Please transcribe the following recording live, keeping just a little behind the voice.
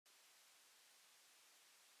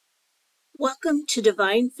Welcome to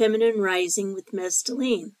Divine Feminine Rising with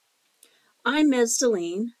Mesdeline. I'm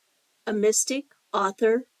Mesdeline, a mystic,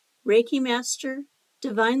 author, Reiki master,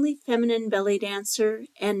 divinely feminine belly dancer,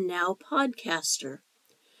 and now podcaster.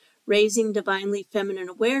 Raising divinely feminine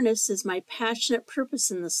awareness is my passionate purpose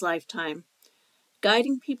in this lifetime.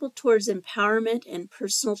 Guiding people towards empowerment and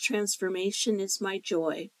personal transformation is my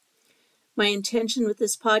joy. My intention with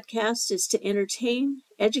this podcast is to entertain,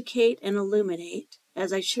 educate, and illuminate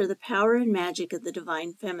as I share the power and magic of the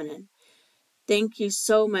Divine Feminine. Thank you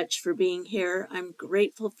so much for being here. I'm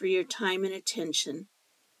grateful for your time and attention.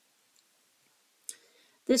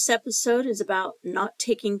 This episode is about not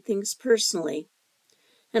taking things personally,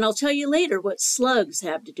 and I'll tell you later what slugs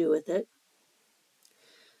have to do with it.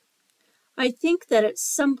 I think that at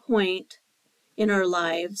some point in our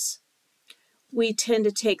lives, we tend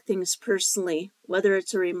to take things personally, whether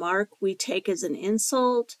it's a remark we take as an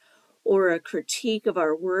insult or a critique of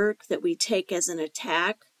our work that we take as an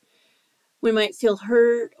attack. We might feel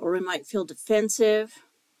hurt or we might feel defensive.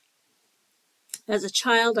 As a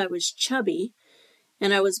child, I was chubby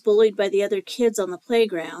and I was bullied by the other kids on the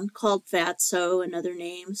playground, called fatso and other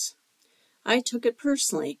names. I took it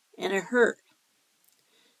personally and it hurt.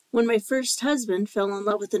 When my first husband fell in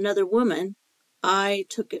love with another woman, I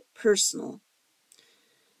took it personal.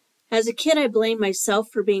 As a kid, I blamed myself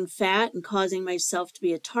for being fat and causing myself to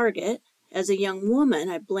be a target. As a young woman,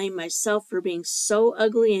 I blamed myself for being so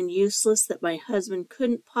ugly and useless that my husband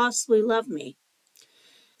couldn't possibly love me.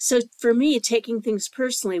 So for me, taking things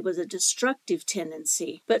personally was a destructive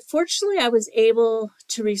tendency. But fortunately, I was able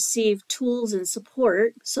to receive tools and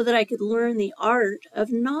support so that I could learn the art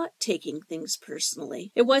of not taking things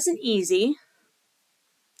personally. It wasn't easy,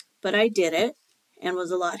 but I did it and was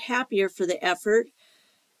a lot happier for the effort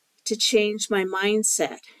to change my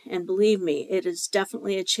mindset. And believe me, it is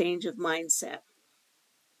definitely a change of mindset.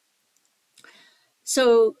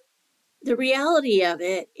 So the reality of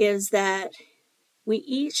it is that we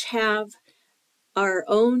each have our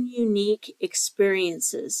own unique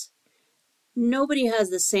experiences. Nobody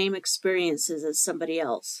has the same experiences as somebody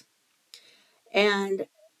else. And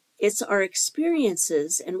it's our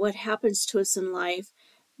experiences and what happens to us in life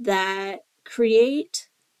that create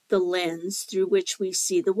the lens through which we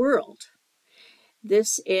see the world.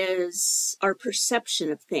 This is our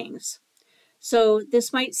perception of things. So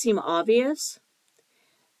this might seem obvious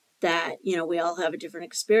that, we all have a different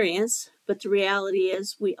experience, but the reality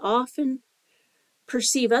is we often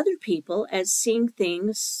perceive other people as seeing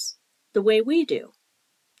things the way we do.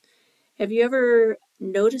 Have you ever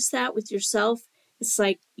noticed that with yourself? It's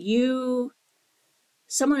like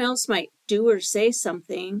someone else might do or say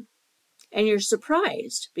something, and you're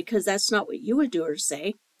surprised because that's not what you would do or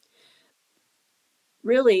say.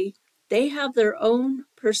 Really, they have their own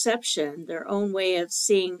perception, their own way of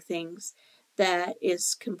seeing things that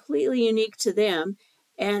is completely unique to them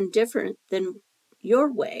and different than your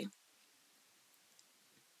way.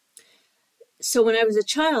 So when I was a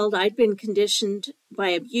child, I'd been conditioned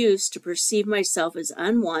by abuse to perceive myself as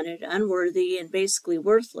unwanted, unworthy, and basically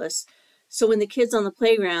worthless. So when the kids on the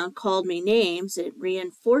playground called me names, it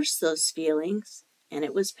reinforced those feelings, and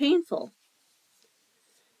it was painful.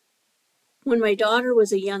 When my daughter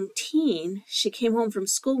was a young teen, she came home from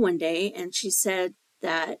school one day and she said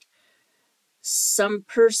that some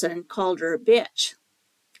person called her a bitch.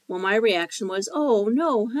 Well, my reaction was, "Oh,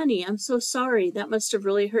 no, honey, I'm so sorry. That must have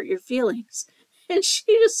really hurt your feelings." And she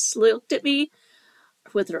just looked at me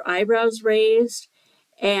with her eyebrows raised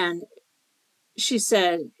and she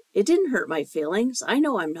said, "It didn't hurt my feelings. I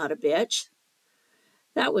know I'm not a bitch."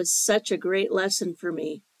 That was such a great lesson for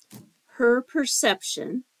me. Her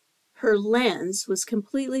perception, her lens was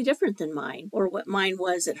completely different than mine, or what mine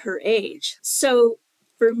was at her age. So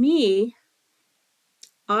for me,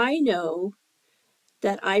 I know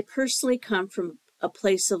that I personally come from a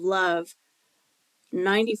place of love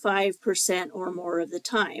 95% or more of the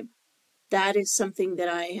time. That is something that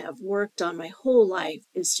I have worked on my whole life,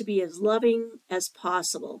 is to be as loving as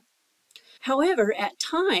possible. However, at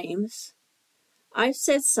times, I've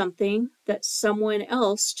said something that someone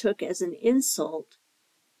else took as an insult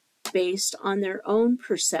based on their own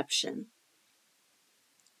perception.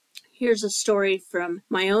 Here's a story from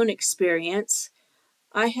my own experience.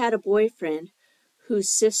 I had a boyfriend whose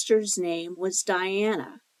sister's name was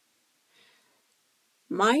Diana.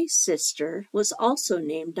 My sister was also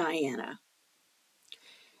named Diana.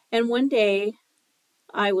 And one day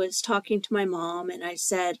I was talking to my mom and I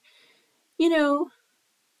said,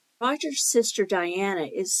 Roger's sister Diana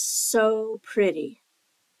is so pretty.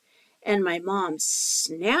 And my mom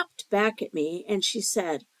snapped back at me and she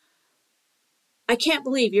said, "I can't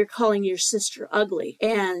believe you're calling your sister ugly."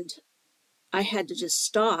 And I had to just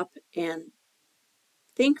stop and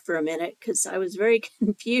think for a minute because I was very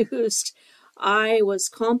confused. I was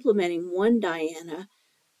complimenting one Diana,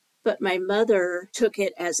 but my mother took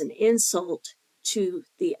it as an insult to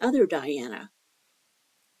the other Diana.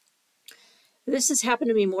 This has happened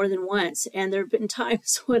to me more than once, and there have been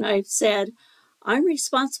times when I've said, I'm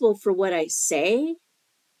responsible for what I say,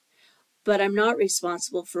 but I'm not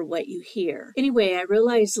responsible for what you hear. Anyway, I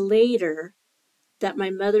realized later that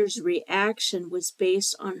my mother's reaction was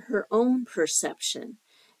based on her own perception,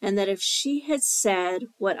 and that if she had said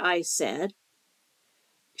what I said,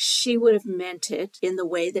 she would have meant it in the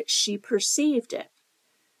way that she perceived it,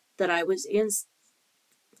 that I was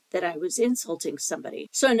insulting somebody.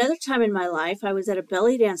 So another time in my life, I was at a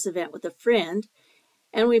belly dance event with a friend,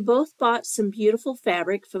 and we both bought some beautiful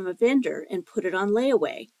fabric from a vendor and put it on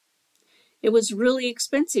layaway. It was really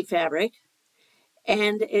expensive fabric,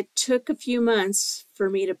 and it took a few months for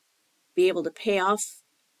me to be able to pay off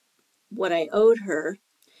what I owed her.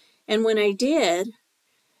 And when I did,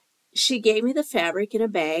 she gave me the fabric in a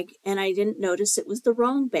bag, and I didn't notice it was the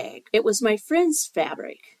wrong bag. It was my friend's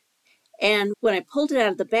fabric. And when I pulled it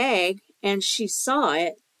out of the bag and she saw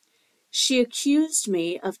it, she accused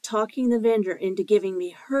me of talking the vendor into giving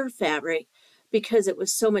me her fabric because it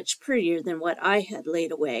was so much prettier than what I had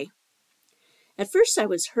laid away. At first, I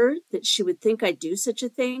was hurt that she would think I'd do such a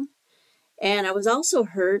thing. And I was also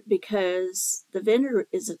hurt because the vendor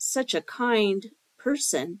is such a kind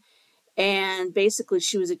person. And basically,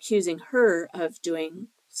 she was accusing her of doing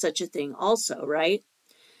such a thing also, right?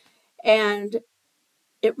 And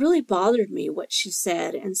it really bothered me what she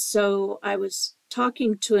said. And so I was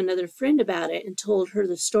talking to another friend about it and told her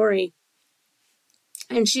the story.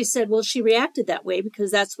 And she said, well, she reacted that way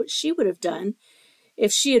because that's what she would have done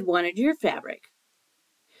if she had wanted your fabric.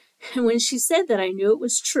 And when she said that, I knew it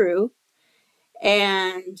was true.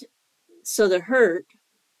 And so the hurt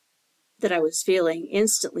that I was feeling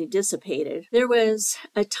instantly dissipated. There was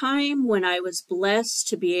a time when I was blessed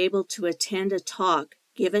to be able to attend a talk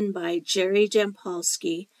given by Jerry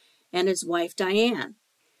Jampolsky and his wife Diane.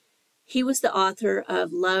 He was the author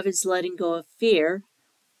of Love is Letting Go of Fear,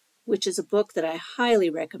 which is a book that I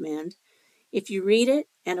highly recommend. If you read it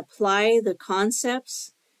and apply the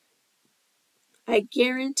concepts, I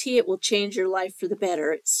guarantee it will change your life for the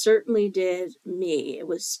better. It certainly did me. It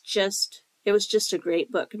was just a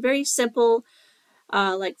great book. Very simple.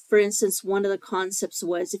 Like, for instance, one of the concepts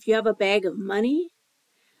was if you have a bag of money,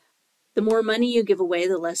 the more money you give away,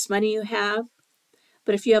 the less money you have.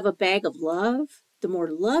 But if you have a bag of love, the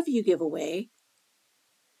more love you give away,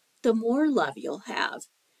 the more love you'll have.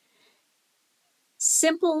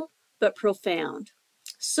 Simple but profound.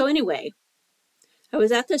 So anyway, I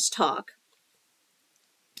was at this talk,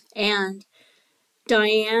 and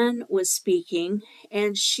Diane was speaking,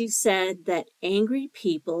 and she said that angry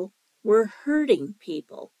people were hurting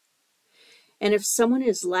people. And if someone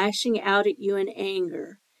is lashing out at you in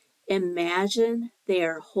anger, imagine they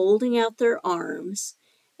are holding out their arms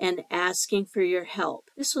and asking for your help.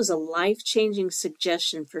 This was a life-changing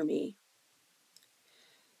suggestion for me.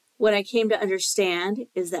 What I came to understand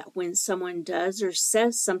is that when someone does or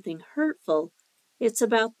says something hurtful, it's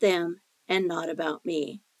about them and not about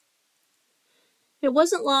me. It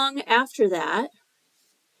wasn't long after that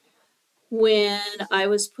when I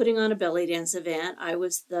was putting on a belly dance event. I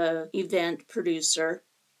was the event producer,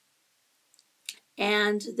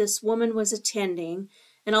 and this woman was attending,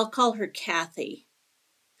 and I'll call her Kathy.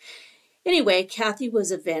 Anyway, Kathy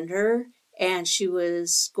was a vendor, and she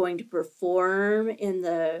was going to perform in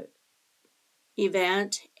the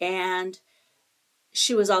event, and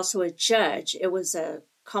she was also a judge. It was a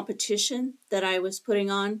competition that I was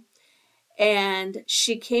putting on, and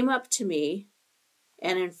she came up to me,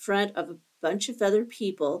 and in front of a bunch of other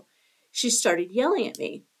people, she started yelling at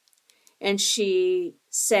me. And she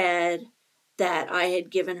said that I had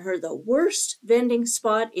given her the worst vending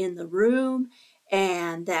spot in the room,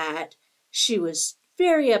 and that she was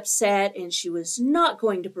very upset, and she was not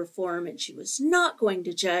going to perform, and she was not going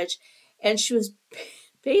to judge, and she was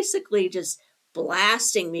basically just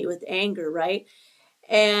blasting me with anger, right?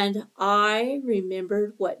 And I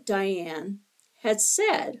remembered what Diane had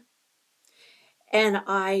said. And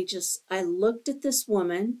I looked at this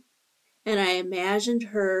woman, and I imagined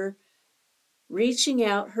her reaching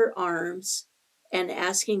out her arms and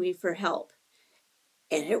asking me for help.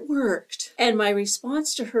 And it worked. And my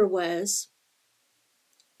response to her was,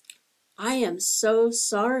 I am so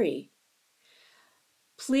sorry.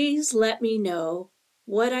 Please let me know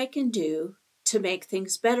what I can do to make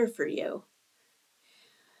things better for you.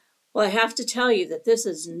 Well, I have to tell you that this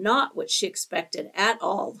is not what she expected at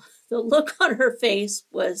all. The look on her face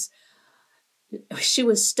was she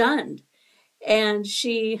was stunned, and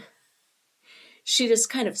she just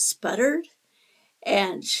kind of sputtered,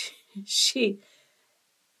 and she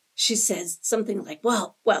says something like,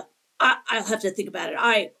 well, I'll have to think about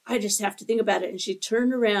it. I just have to think about it. And she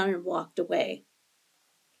turned around and walked away.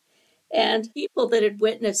 And people that had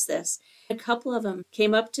witnessed this, a couple of them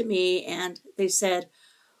came up to me and they said,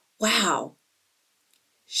 wow,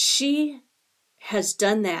 she has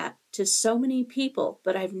done that to so many people,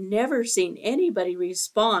 but I've never seen anybody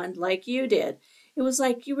respond like you did. It was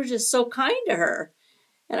like you were just so kind to her.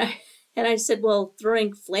 And I said, well,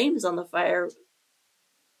 throwing flames on the fire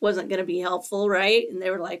wasn't going to be helpful, right? And they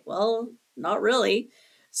were like, well, not really.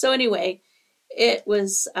 So anyway, it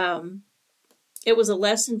was a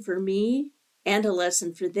lesson for me and a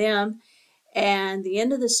lesson for them. And the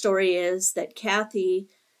end of the story is that Kathy,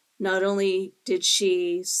 not only did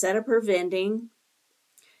she set up her vending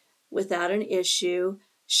without an issue,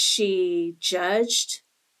 she judged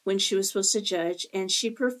when she was supposed to judge, and she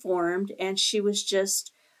performed, and she was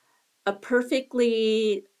just a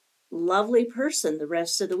perfectly lovely person the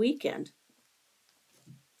rest of the weekend.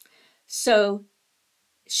 So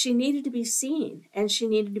she needed to be seen and she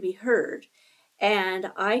needed to be heard.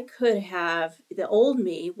 And I could have, the old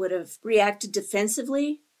me would have reacted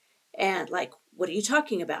defensively and like, what are you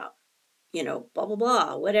talking about? You know, blah, blah,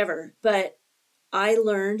 blah, whatever. But I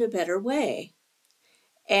learned a better way.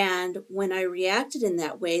 And when I reacted in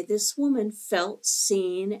that way, this woman felt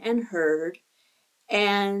seen and heard,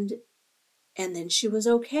 and then she was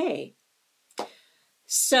okay.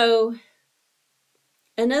 So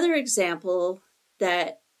another example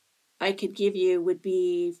that I could give you would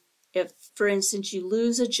be if, for instance, you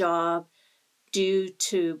lose a job due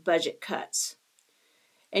to budget cuts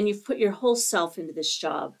and you've put your whole self into this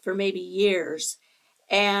job for maybe years,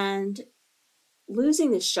 and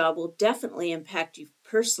losing this job will definitely impact you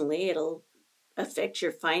personally. It'll affect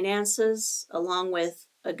your finances along with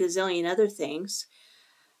a gazillion other things.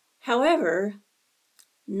 However,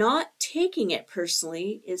 not taking it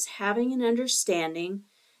personally is having an understanding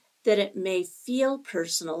that it may feel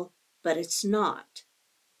personal, but it's not.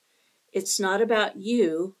 It's not about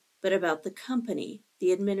you, but about the company,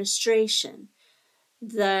 the administration,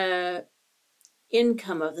 the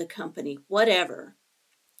income of the company, whatever.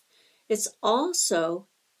 It's also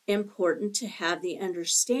important to have the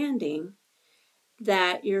understanding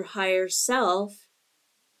that your higher self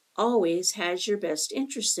always has your best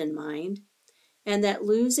interest in mind, and that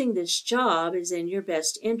losing this job is in your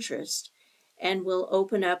best interest and will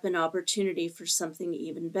open up an opportunity for something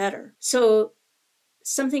even better. So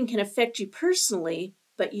something can affect you personally,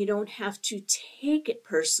 but you don't have to take it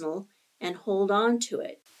personal and hold on to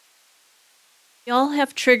it. We all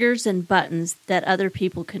have triggers and buttons that other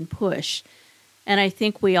people can push. And I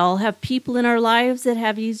think we all have people in our lives that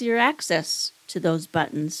have easier access to those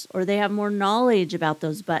buttons, or they have more knowledge about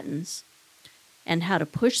those buttons and how to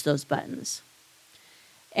push those buttons.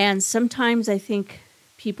 And sometimes I think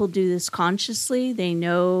people do this consciously. They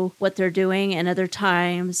know what they're doing. And other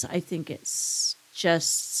times I think it's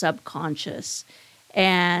just subconscious.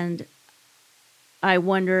 And I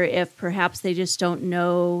wonder if perhaps they just don't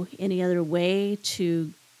know any other way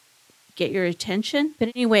to get your attention.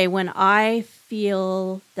 But anyway, when I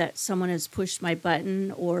feel that someone has pushed my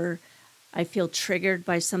button, or I feel triggered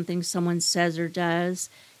by something someone says or does,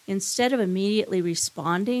 instead of immediately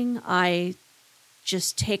responding, I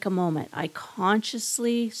just take a moment. I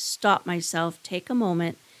consciously stop myself, take a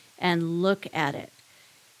moment, and look at it.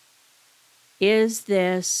 Is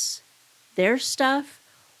this their stuff,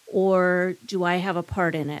 or do I have a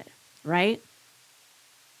part in it, right?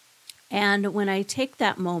 And when I take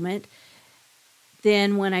that moment,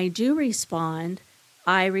 then when I do respond,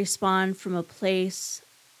 I respond from a place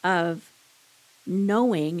of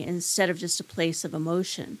knowing instead of just a place of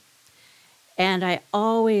emotion. And I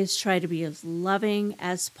always try to be as loving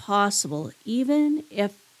as possible, even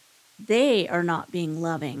if they are not being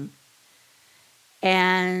loving.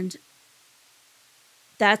 And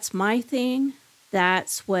that's my thing.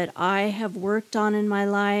 That's what I have worked on in my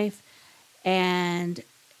life. And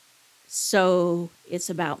so it's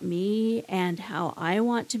about me and how I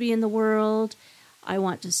want to be in the world. I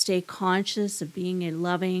want to stay conscious of being a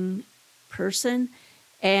loving person.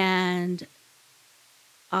 And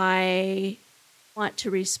I want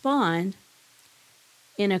to respond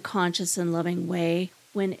in a conscious and loving way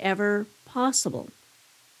whenever possible.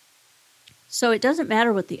 So it doesn't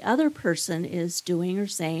matter what the other person is doing or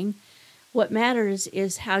saying. What matters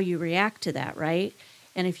is how you react to that, right?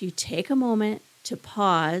 And if you take a moment to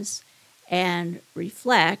pause and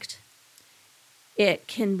reflect, it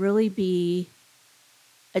can really be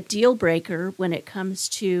a deal breaker when it comes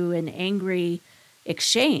to an angry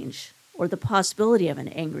exchange or the possibility of an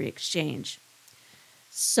angry exchange.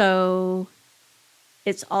 So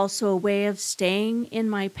it's also a way of staying in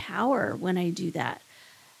my power when I do that.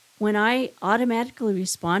 When I automatically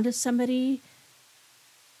respond to somebody,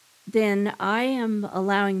 then I am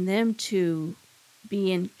allowing them to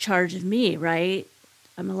be in charge of me, right?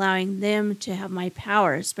 I'm allowing them to have my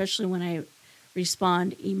power, especially when I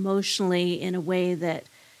respond emotionally in a way that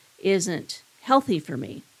isn't healthy for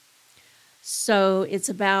me. So it's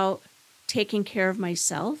about taking care of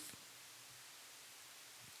myself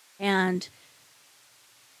and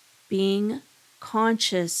being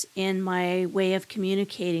conscious in my way of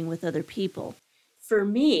communicating with other people. For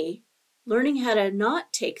me, learning how to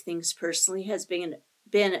not take things personally has been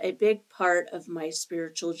a big part of my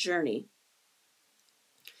spiritual journey.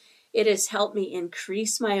 It has helped me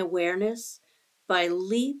increase my awareness by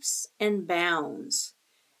leaps and bounds,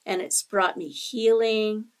 and it's brought me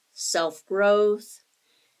healing, self-growth,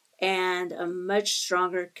 and a much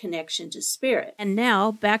stronger connection to spirit. And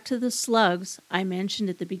now, back to the slugs I mentioned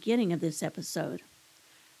at the beginning of this episode.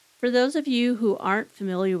 For those of you who aren't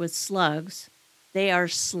familiar with slugs, they are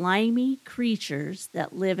slimy creatures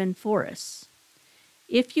that live in forests.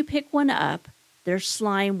 If you pick one up, their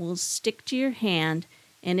slime will stick to your hand,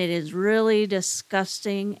 and it is really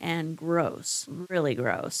disgusting and gross, really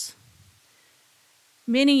gross.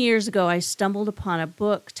 Many years ago, I stumbled upon a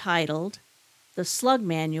book titled The Slug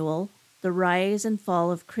Manual, The Rise and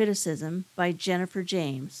Fall of Criticism by Jennifer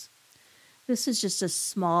James. This is just a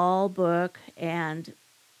small book, and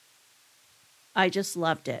I just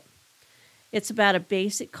loved it. It's about a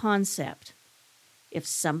basic concept. If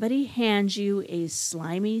somebody hands you a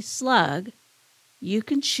slimy slug, you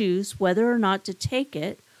can choose whether or not to take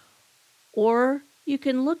it, or you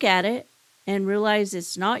can look at it and realize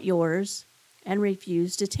it's not yours and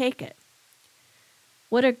refuse to take it.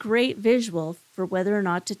 What a great visual for whether or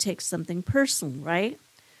not to take something personal, right?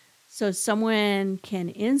 So someone can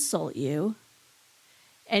insult you,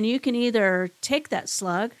 and you can either take that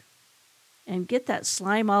slug and get that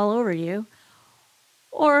slime all over you,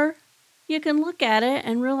 or you can look at it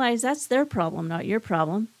and realize that's their problem, not your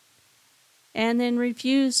problem, and then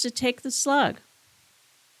refuse to take the slug.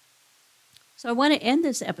 So I want to end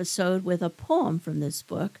this episode with a poem from this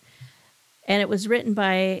book, and it was written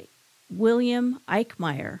by William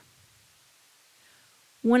Eichmeyer.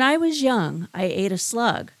 When I was young, I ate a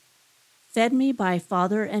slug, fed me by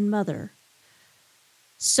father and mother.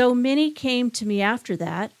 So many came to me after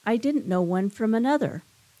that, I didn't know one from another.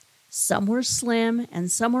 Some were slim,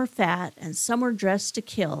 and some were fat, and some were dressed to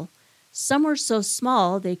kill. Some were so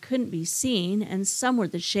small they couldn't be seen, and some were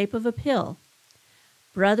the shape of a pill.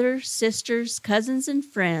 Brothers, sisters, cousins, and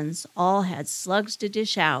friends all had slugs to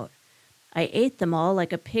dish out. I ate them all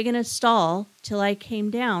like a pig in a stall, till I came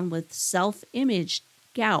down with self-image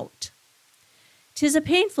gout. 'Tis a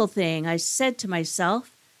painful thing, I said to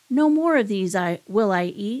myself. No more of these will I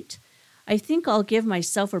eat. I think I'll give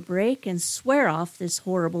myself a break and swear off this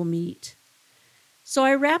horrible meat. So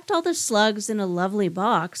I wrapped all the slugs in a lovely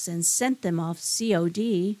box and sent them off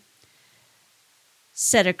COD.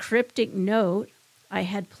 Said a cryptic note I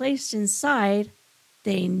had placed inside,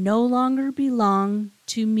 they no longer belong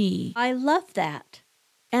to me. I love that,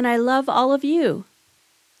 and I love all of you.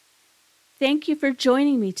 Thank you for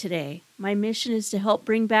joining me today. My mission is to help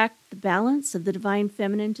bring back the balance of the divine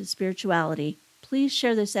feminine to spirituality. Please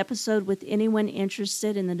share this episode with anyone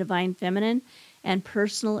interested in the divine feminine and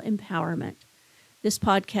personal empowerment. This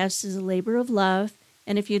podcast is a labor of love,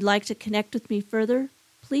 and if you'd like to connect with me further,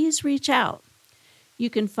 please reach out. You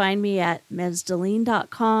can find me at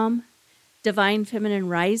Mesdeline.com, Divine Feminine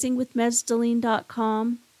Rising with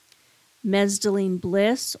Mesdeline.com, Mesdeline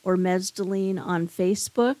Bliss or Mesdeline on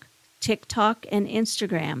Facebook, TikTok, and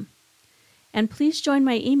Instagram. And please join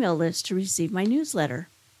my email list to receive my newsletter.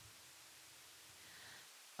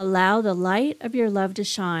 Allow the light of your love to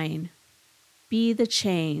shine. Be the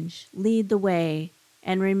change, lead the way,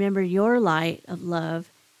 and remember your light of love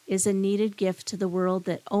is a needed gift to the world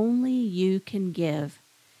that only you can give.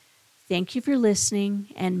 Thank you for listening,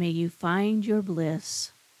 and may you find your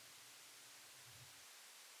bliss.